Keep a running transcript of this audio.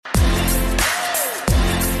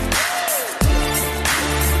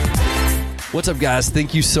What's up, guys?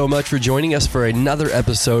 Thank you so much for joining us for another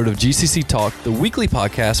episode of GCC Talk, the weekly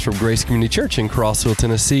podcast from Grace Community Church in Crossville,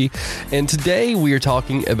 Tennessee. And today we are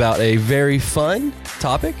talking about a very fun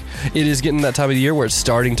topic. It is getting that time of the year where it's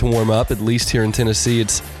starting to warm up, at least here in Tennessee.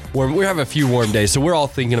 It's warm. We have a few warm days, so we're all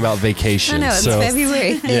thinking about vacations. I know, it's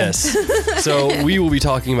February. Yes. So we will be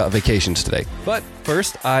talking about vacations today. But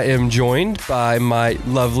first, I am joined by my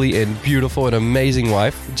lovely and beautiful and amazing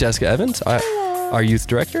wife, Jessica Evans. Our youth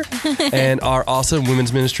director, and our awesome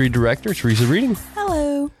women's ministry director, Teresa Reading.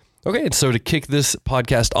 Hello. Okay, and so to kick this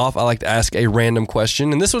podcast off, I like to ask a random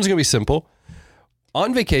question, and this one's going to be simple.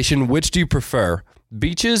 On vacation, which do you prefer,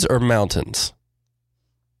 beaches or mountains?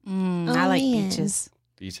 I like beaches.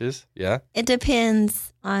 Beaches, yeah? It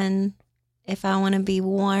depends on if I want to be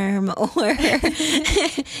warm or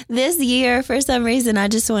this year, for some reason, I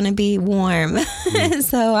just want to be warm.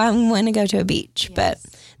 So I'm going to go to a beach, but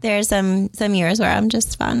there are some years where I'm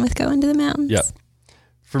just fine with going to the mountains. Yep.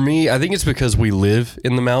 For me, I think it's because we live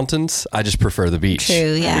in the mountains. I just prefer the beach.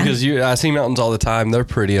 True, yeah. Because I see mountains all the time. They're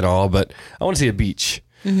pretty and all, but I want to see a beach.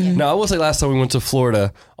 Mm-hmm. Now, I will say last time we went to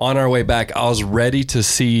Florida, on our way back, I was ready to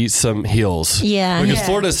see some hills. Yeah. Because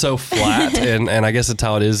Florida is so flat, and I guess that's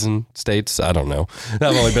how it is in states. I don't know. I've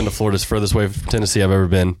only been to Florida's furthest away from Tennessee I've ever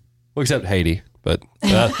been. Well, except Haiti. But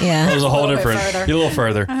that was a whole different, a little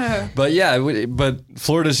further. But yeah, but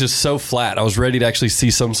Florida's just so flat. I was ready to actually see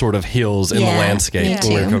some sort of hills in the landscape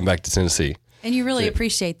when we were coming back to Tennessee. And you really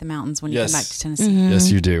appreciate the mountains when you come back to Tennessee. Mm-hmm. Yes,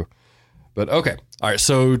 you do. But okay. All right.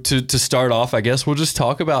 So to start off, I guess we'll just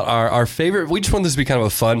talk about our favorite. We just want this to be kind of a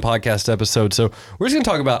fun podcast episode. So we're just going to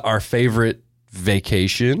talk about our favorite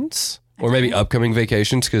vacations. Or maybe upcoming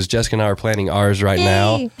vacations, because Jessica and I are planning ours right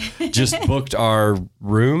now. Just booked our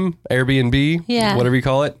room, Airbnb, whatever you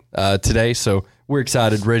call it, today. So we're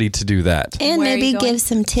excited, ready to do that. And maybe give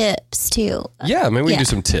some tips, too. Yeah, maybe we can do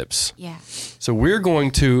some tips. Yeah. So we're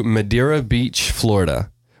going to Madeira Beach,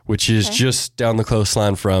 Florida, which is just down the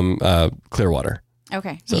coastline from Clearwater.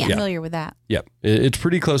 Okay, so I'm familiar with that. Yep. It's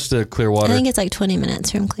pretty close to Clearwater. I think it's like 20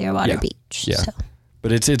 minutes from Clearwater Beach. Yeah. So.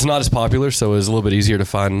 But it's not as popular, so it's a little bit easier to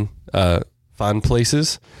find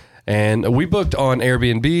places. And we booked on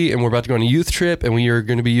Airbnb, and we're about to go on a youth trip, and we are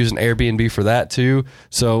going to be using Airbnb for that too.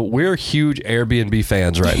 So we're huge Airbnb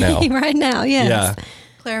fans right now. Right now, yes. Yeah.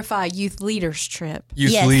 Clarify, youth leaders trip.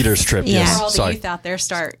 Youth leaders trip, Yeah. yes. Where all the Sorry. youth out there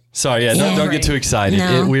start. Sorry, don't get too excited.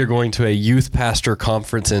 No. We are going to a youth pastor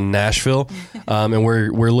conference in Nashville, and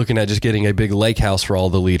we're looking at just getting a big lake house for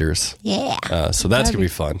all the leaders. Yeah. So that's going to be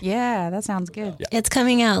fun. Yeah, that sounds good. Yeah. It's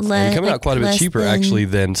coming out And coming out quite a bit cheaper, actually,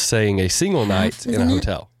 than staying a single night in a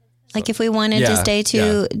hotel. Like if we wanted to stay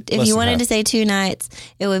if you wanted to stay 2 nights,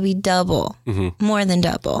 it would be double, more than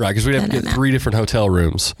double. Right, because we'd have to get 3 different hotel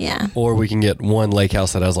rooms. Yeah. Or we can get one lake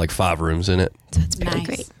house that has like 5 rooms in it. So it's pretty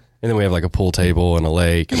great. And then we have like a pool table and a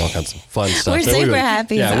lake and all kinds of fun stuff. We're super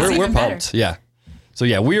happy. Yeah, we're even pumped. better. Yeah. So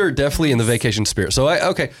yeah, we are definitely in the vacation spirit. So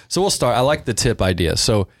so we'll start. I like the tip idea.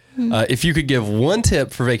 So if you could give one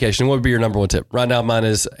tip for vacation, what would be your number one tip? Right now, mine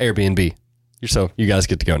is Airbnb. So you guys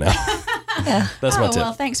get to go now. That's my tip.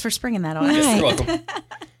 Well, thanks for springing that on us. You're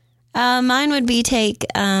welcome. Mine would be take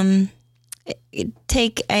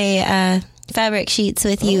a fabric sheets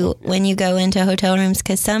with you when you go into hotel rooms,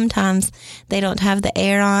 because sometimes they don't have the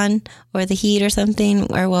air on or the heat or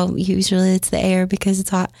something, or usually it's the air because it's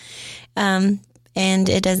hot. And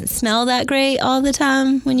it doesn't smell that great all the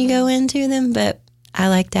time when you go into them, but I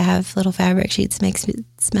like to have little fabric sheets. It makes it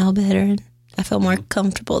smell better and I feel more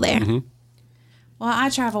comfortable there. Mm-hmm. Well, I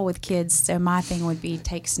travel with kids, so my thing would be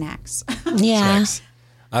take snacks. Yeah. Snacks.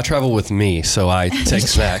 I travel with me, so I take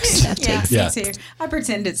snacks. Me too. I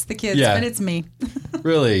pretend it's the kids, but it's me.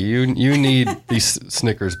 Really, you need these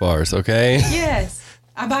Snickers bars, okay? Yes.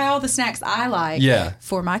 I buy all the snacks I like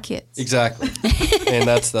for my kids. Exactly. And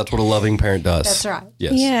that's what a loving parent does. That's right.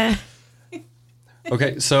 Yes. Yeah.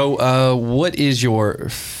 Okay, so what is your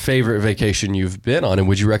favorite vacation you've been on, and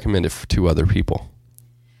would you recommend it to other people?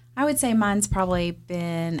 I would say mine's probably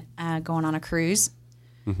been going on a cruise.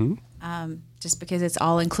 Just because it's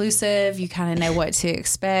all inclusive, you kind of know what to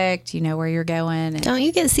expect, you know where you're going. And Don't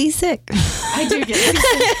you get seasick? I do get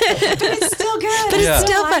seasick, but it's still good. But it's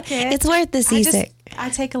still fun. Like It's worth the seasick. I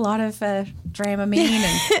take a lot of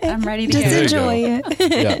Dramamine, and I'm ready to Just go. enjoy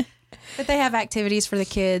it. Yeah. But they have activities for the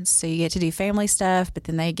kids, so you get to do family stuff, but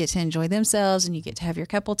then they get to enjoy themselves, and you get to have your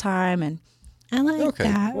couple time. And I like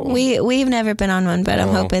that. Well, We've never been on one, but I'm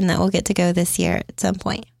hoping that we'll get to go this year at some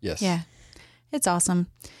point. Yes. yeah, it's awesome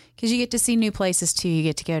because you get to see new places too. You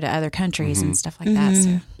get to go to other countries and stuff like that.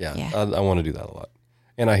 So Yeah. I want to do that a lot.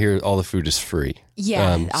 And I hear all the food is free.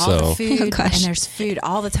 Yeah, all the food, Oh, gosh. and there's food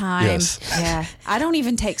all the time. Yes. Yeah, I don't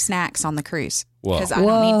even take snacks on the cruise Wow. because I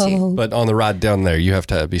don't need to. But on the ride down there, you have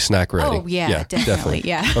to be snack ready. Oh yeah, definitely.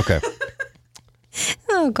 Yeah, Okay.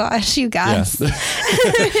 Oh gosh, you guys.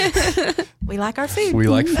 we like our food. We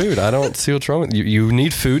like food. I don't see what's wrong with you. You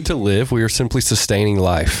need food to live. We are simply sustaining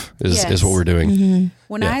life is what we're doing.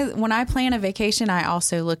 When I plan a vacation, I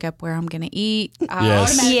also look up where I'm going to eat. I Yes.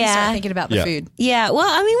 automatically start thinking about the food. Yeah, well,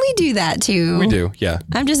 I mean, we do that too. We do, yeah.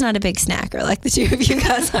 I'm just not a big snacker like the two of you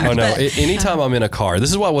guys are. Oh, no. but- Anytime I'm in a car, this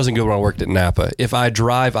is why I wasn't good when I worked at Napa. If I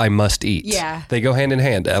drive, I must eat. Yeah. They go hand in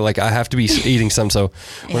hand. Like, I have to be eating some. So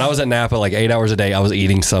when I was at Napa, like 8 hours a day, I was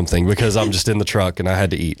eating something because I'm just in the truck and I had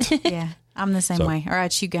to eat. Yeah, I'm the same way. Or I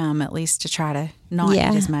chew gum at least to try to not eat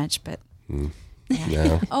as much. But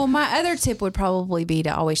Yeah. oh, my other tip would probably be to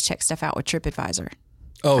always check stuff out with TripAdvisor.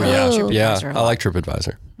 Oh, yeah. TripAdvisor Yeah. a I lot. like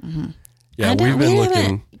TripAdvisor. Yeah, I don't- we've been we haven't-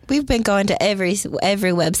 looking. We've been going to every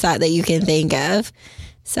website that you can think of.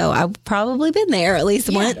 So I've probably been there at least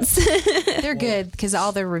once. They're good because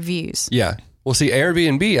all their reviews. Yeah. Well, see,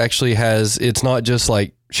 Airbnb actually has, it's not just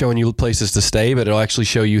like showing you places to stay, but it'll actually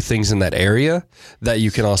show you things in that area that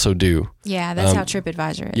you can also do. Yeah, that's how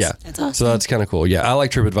TripAdvisor is. Yeah. That's awesome. So that's kind of cool. Yeah. I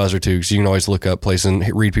like TripAdvisor too, because you can always look up places and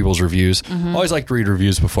read people's reviews. I always like to read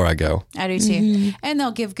reviews before I go. I do too. And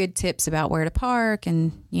they'll give good tips about where to park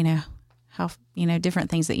and, how, different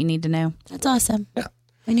things that you need to know. That's awesome. Yeah.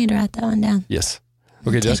 We need to write that one down. Yes.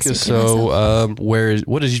 Okay, Text Jessica. it to So,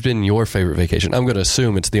 what has been your favorite vacation? I'm going to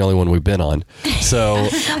assume it's the only one we've been on. So,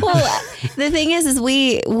 Well, the thing is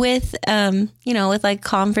we with with like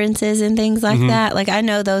conferences and things like that. Like I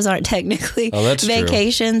know those aren't technically that's true.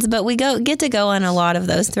 vacations, but we get to go on a lot of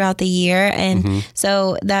those throughout the year, and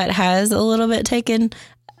so that has a little bit taken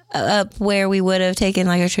up where we would have taken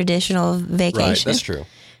like a traditional vacation. right, that's true.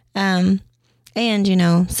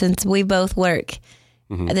 And since we both work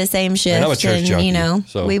the same shift, And I'm a church junkie,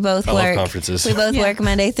 so we both I love work conferences. We both work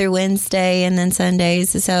Monday through Wednesday and then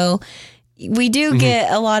Sundays. So we do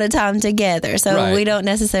get a lot of time together. So Right. we don't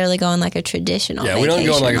necessarily go on like a traditional Yeah, we don't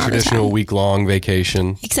go on like a vacation all the traditional time. week-long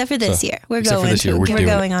vacation. Except for this year. We're except for going this year, we're doing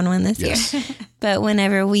going it. on one this Yes. year. But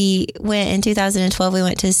whenever we went in 2012, we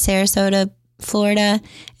went to Sarasota, Florida,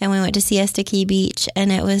 and we went to Siesta Key Beach,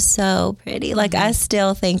 and it was so pretty. Like I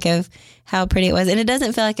still think of how pretty it was, and it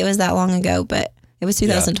doesn't feel like it was that long ago, but it was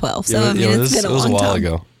 2012. So I mean, it's been a it was long a while time.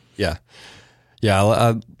 ago. Yeah.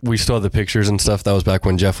 Yeah, we still have the pictures and stuff. That was back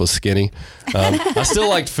when Jeff was skinny. I still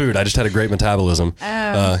liked food. I just had a great metabolism.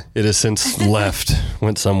 It has since left,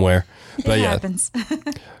 went somewhere. But It yeah, happens.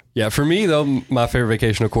 yeah. For me though, my favorite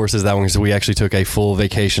vacation, of course, is that one because we actually took a full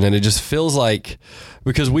vacation, and it just feels like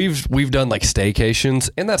because we've done like staycations,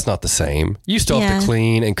 and that's not the same. You still have Yeah. to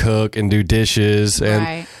clean and cook and do dishes, and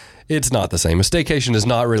Right. it's not the same. A staycation is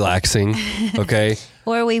not relaxing. Okay.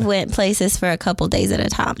 Or we went places for a couple days at a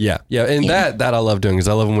time. Yeah, yeah, and that I love doing because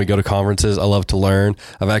I love when we go to conferences. I love to learn.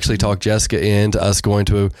 I've actually talked Jessica into us going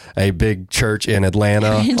to a big church in Atlanta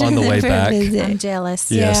on the way For a back. visit. I'm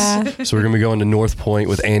jealous. Yes, so we're gonna be going to North Point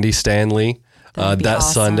with Andy Stanley That'd be that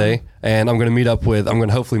awesome. Sunday, and I'm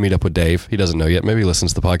gonna hopefully meet up with Dave. He doesn't know yet. Maybe he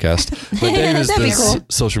listens to the podcast. But Dave is That'd the be cool.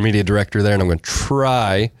 social media director there, and I'm going to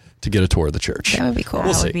try to get a tour of the church. That would be cool.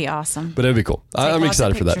 That see. would be awesome. But it'd be cool. Take I'm lots of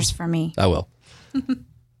excited for that. pictures for me. I will.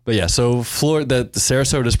 But yeah, so Florida, the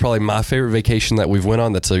Sarasota is probably my favorite vacation that we've went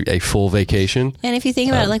on. That's a full vacation. And if you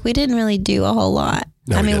think about it, like we didn't really do a whole lot.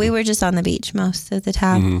 No, I we mean, we didn't. were just on the beach most of the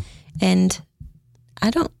time. And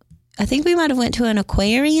I think we might have went to an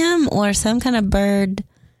aquarium or some kind of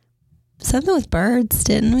something with birds.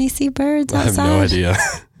 Didn't we see birds I have outside? no idea.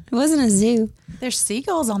 It wasn't a zoo. There's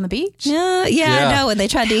seagulls on the beach. Yeah, Yeah. I know. When they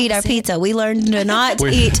tried to eat our pizza, we learned to not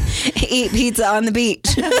eat pizza on the beach.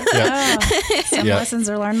 Some Yeah. lessons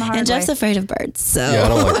are learned the hard And Jeff's way. afraid of birds, so Yeah, I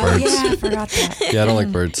don't like Oh, birds. yeah, I forgot that. Yeah, I don't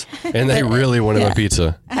like birds. And they really wanted my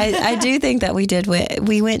pizza. I do think that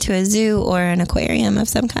we went to a zoo or an aquarium of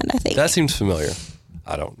some kind. I think That seems familiar.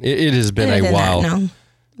 I don't. It has been Other a than while. that, no,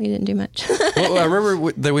 we didn't do much. Well, I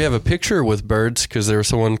remember that we have a picture with birds because there was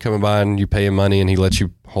someone coming by and you pay him money and he lets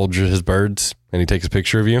you hold his birds and he takes a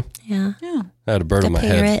picture of you. Yeah, I had a bird the on my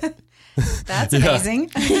head. parrot. That's amazing.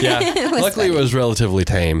 Yeah. Luckily, it was relatively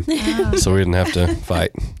tame, so we didn't have to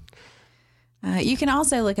fight. You can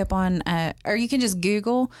also look up on, or you can just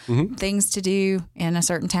Google things to do in a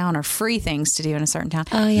certain town or free things to do in a certain town.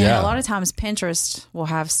 Oh yeah. Yeah. A lot of times Pinterest will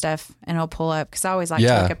have stuff and it'll pull up because I always like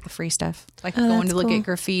Yeah. to look up the free stuff, like going that's to look cool. at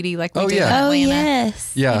graffiti, like we Oh, did yeah. in Oh Atlanta.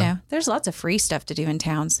 yes. Yeah, You know, there's lots of free stuff to do in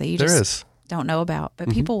towns that you there just is. don't know about, but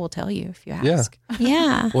people will tell you if you Yeah. ask.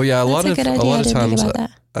 Yeah. Well, yeah, a That's lot a of good idea. a lot I of didn't think times, about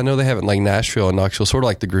that. I know they have it in like Nashville and Knoxville, sort of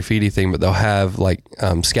like the graffiti thing, but they'll have like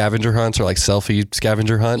scavenger hunts or like selfie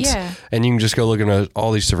scavenger hunts. Yeah. And you can just go looking at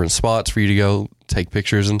all these different spots for you to go take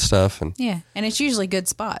pictures and stuff. And Yeah. And it's usually good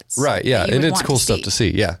spots. right. Yeah. that you And would it's want cool stuff to see.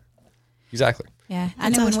 Yeah. Exactly. Yeah. I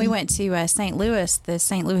That's know when awesome. we went to St. Louis, the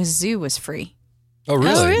St. Louis Zoo was free. Oh, really?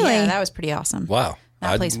 Oh, really? Yeah, that was pretty awesome. Wow.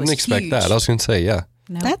 That I place didn't was expect huge. that. I was going to say, yeah.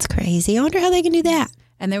 No. That's crazy. I wonder how they can do that.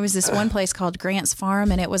 And there was this one place called Grant's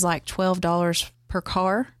Farm, and it was like $12 per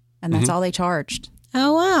car, and that's all they charged.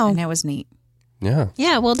 Oh, wow. And it was neat. Yeah.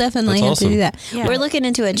 Yeah, we'll definitely That's have to do that. Yeah. We're looking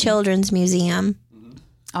into a children's museum,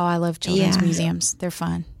 Oh, I love children's Yeah. museums. They're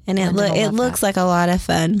fun. and it Linda will it love looks that. like a lot of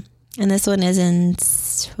fun. And this one is in,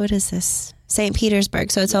 what is this? St.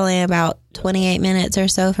 Petersburg. So it's only about 28 minutes or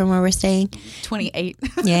so from where we're staying. 28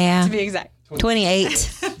 Yeah. to be exact. 28.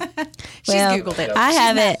 She's Well, Googled it. I She's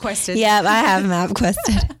have it. MapQuested. Yeah, I have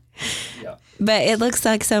MapQuested. But it looks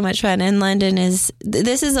like so much fun. And London is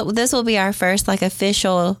this will be our first like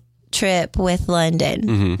official trip with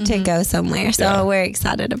London to go somewhere. So Yeah. we're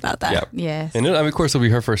excited about that. Yeah. Yes. And of course, it'll be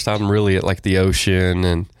her first time really at like the ocean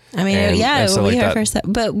and. I mean, and yeah, it stuff will be like her that. first time.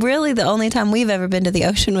 But really, the only time we've ever been to the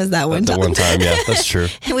ocean was that one The time. one time, yeah, that's true. We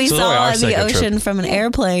So it's only saw our the second trip. ocean from an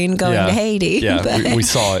airplane going to Haiti. Yeah, but- we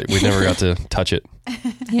saw it. We never got to touch it.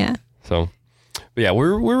 yeah. So, but yeah,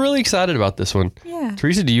 we're really excited about this one. Yeah.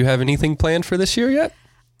 Teresa, do you have anything planned for this year yet?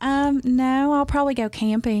 No, I'll probably go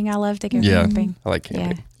camping. I love to go Yeah, camping. I like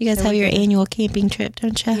camping. Yeah. You guys So have we your go- annual camping trip,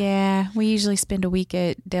 don't you? Yeah, we usually spend a week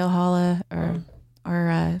at Dale Holla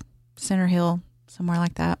or Center Hill, somewhere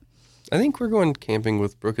like that. I think we're going camping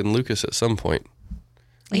with Brooke and Lucas at some point.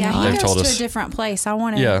 Yeah, They've he told goes to us. a different place. I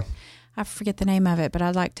want to. Yeah, I forget the name of it, but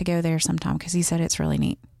I'd like to go there sometime because he said it's really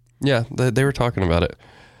neat. yeah, they were talking about it.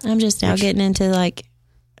 I'm just now getting into like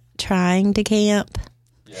trying to camp.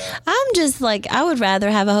 I'm just like, I would rather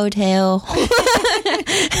have a hotel.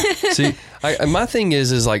 See, my thing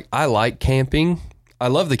is like I like camping. I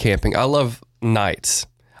love the camping. I love nights.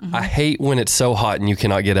 I hate when it's so hot and you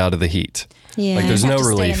cannot get out of the heat. Yeah. Like there's Have no to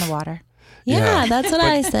relief. Stay in the water. Yeah, that's what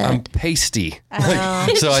I said. I'm pasty,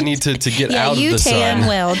 Like, so I need to get yeah, out of you the tan sun.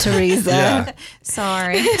 well, Teresa. Yeah.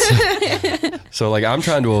 Sorry. So like I'm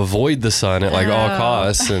trying to avoid the sun at like all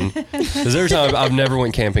costs, and because every time I've never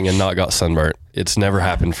went camping and not got sunburnt. It's never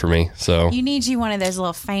happened for me. So You need one of those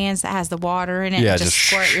little fans that has the water in it. Yeah, and just just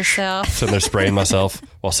squirt yourself. sitting there spraying myself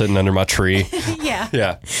while sitting under my tree. Yeah.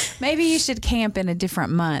 Yeah, Maybe you should camp in a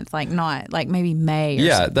different month, like maybe May. Or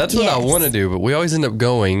yeah, something. that's what I Yes. want to do, but we always end up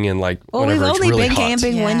going and like Well, we've whenever it's only really been hot.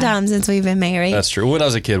 camping one Yeah. time since we've been married. That's true. When I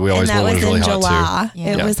was a kid, we and always that went when was it was really in hot July.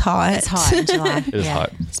 Yeah. It Yeah. was hot. It's hot in July. It is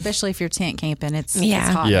hot. Especially if you're tent camping. It's Yeah.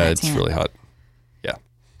 It's hot too. in Yeah, that it's tent. really hot. Yeah,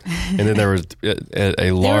 and then there was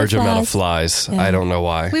a large amount of flies. Yeah. I don't know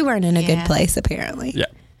why. We weren't in a Yeah. good place, apparently. Yeah.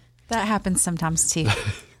 That happens sometimes too.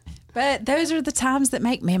 But those are the times that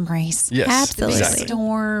make memories. Yes. Absolutely. Exactly.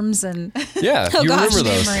 Storms and Yeah. Oh, you gosh, remember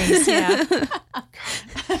those? memories. Yeah.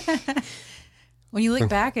 When you look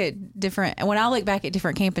back at when I look back at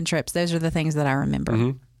different camping trips, those are the things that I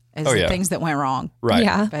remember as Oh, the yeah. things that went wrong. Right.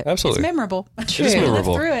 Yeah. But Absolutely. it's memorable. It is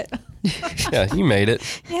memorable. We lived through it. Yeah, you made it.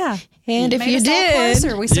 Yeah. And if Made you us all did,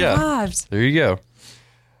 closer. We Yeah. survived. There you go.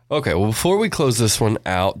 Okay, well, before we close this one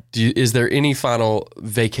out, is there any final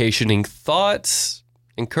vacationing thoughts,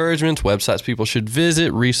 encouragements, websites people should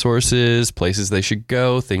visit, resources, places they should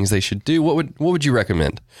go, things they should do? What would you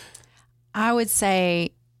recommend? I would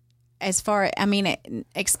say,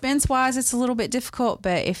 expense wise, it's a little bit difficult,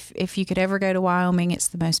 but if you could ever go to Wyoming, it's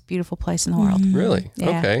the most beautiful place in the world. Really?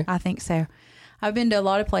 Yeah, Okay. I think so. I've been to a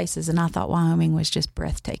lot of places, and I thought Wyoming was just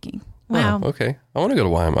breathtaking. wow. Oh, okay. I want to go to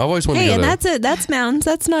Wyoming. I've always wanted Hey, to and go that's it. That's mountains.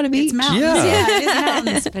 That's not a beach. It's mountains. Yeah. Yeah, it is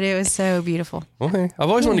mountains, but it was so beautiful. Okay. I've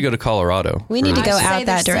always wanted to go to Colorado. We need to I'd go say out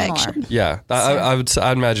that they're direction. similar. Yeah,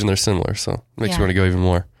 I'd imagine they're similar, so it makes Yeah. me want to go even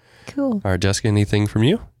more. Cool. All right, Jessica, anything from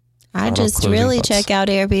you? I Final just closing really thoughts. check out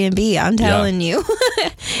Airbnb. I'm telling you.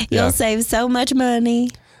 You'll Yeah. save so much money.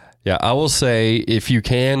 Yeah, I will say if you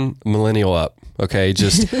can, millennial up. Okay,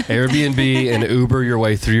 just Airbnb and Uber your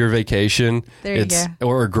way through your vacation. There you go.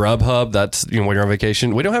 Or Grubhub. That's when you're on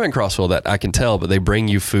vacation. We don't have it in Crossville that I can tell, but they bring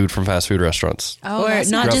you food from fast food restaurants. Oh, Or that's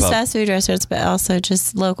not just Grubhub. fast food restaurants, but also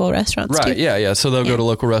just local restaurants. Right? too. Yeah. So they'll go to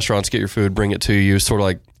local restaurants, get your food, bring it to you. Sort of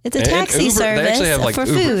like It's a and taxi Uber, service They actually have like for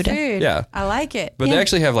Uber, food. food. Yeah. I like it. But they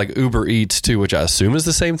actually have like Uber Eats too, which I assume is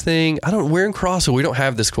the same thing. We're in Crossville. We don't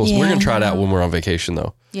have this cool. So we're Yeah. gonna try it out when we're on vacation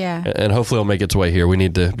though. Yeah. And hopefully it'll make its way here. We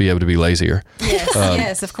need to be able to be lazier. Yes.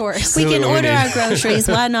 Yes, of course. We can What we order need. our groceries.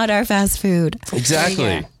 Why not our fast food?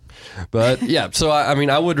 Exactly. But yeah, so I mean,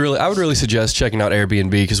 I would really suggest checking out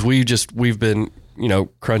Airbnb because we've been,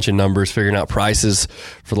 crunching numbers, figuring out prices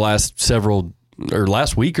for the last several or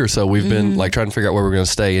last week or so, we've been like trying to figure out where we're going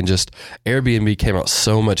to stay, and just Airbnb came out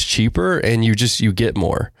so much cheaper, and you get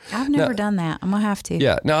more. I've never done that. I'm gonna have to.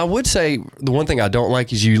 Yeah. Now I would say the one thing I don't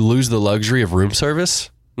like is you lose the luxury of room service,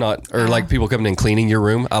 like people coming in cleaning your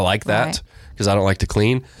room. I like that because I don't like to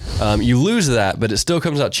clean. You lose that, but it still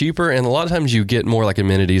comes out cheaper, and a lot of times you get more like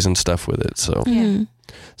amenities and stuff with it. So,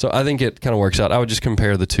 so I think it kind of works out. I would just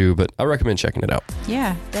compare the two, but I recommend checking it out.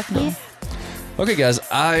 Yeah, definitely. Yeah. Okay, guys,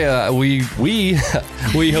 we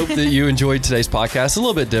hope that you enjoyed today's podcast. A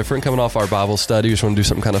little bit different, coming off our Bible study. We just want to do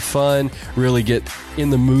something kind of fun, really get in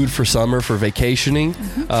the mood for summer, for vacationing.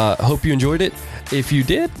 Hope you enjoyed it. If you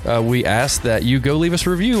did, we ask that you go leave us a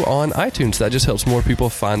review on iTunes. That just helps more people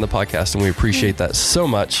find the podcast, and we appreciate that so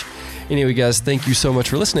much. Anyway, guys, thank you so much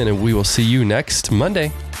for listening, and we will see you next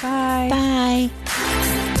Monday. Bye.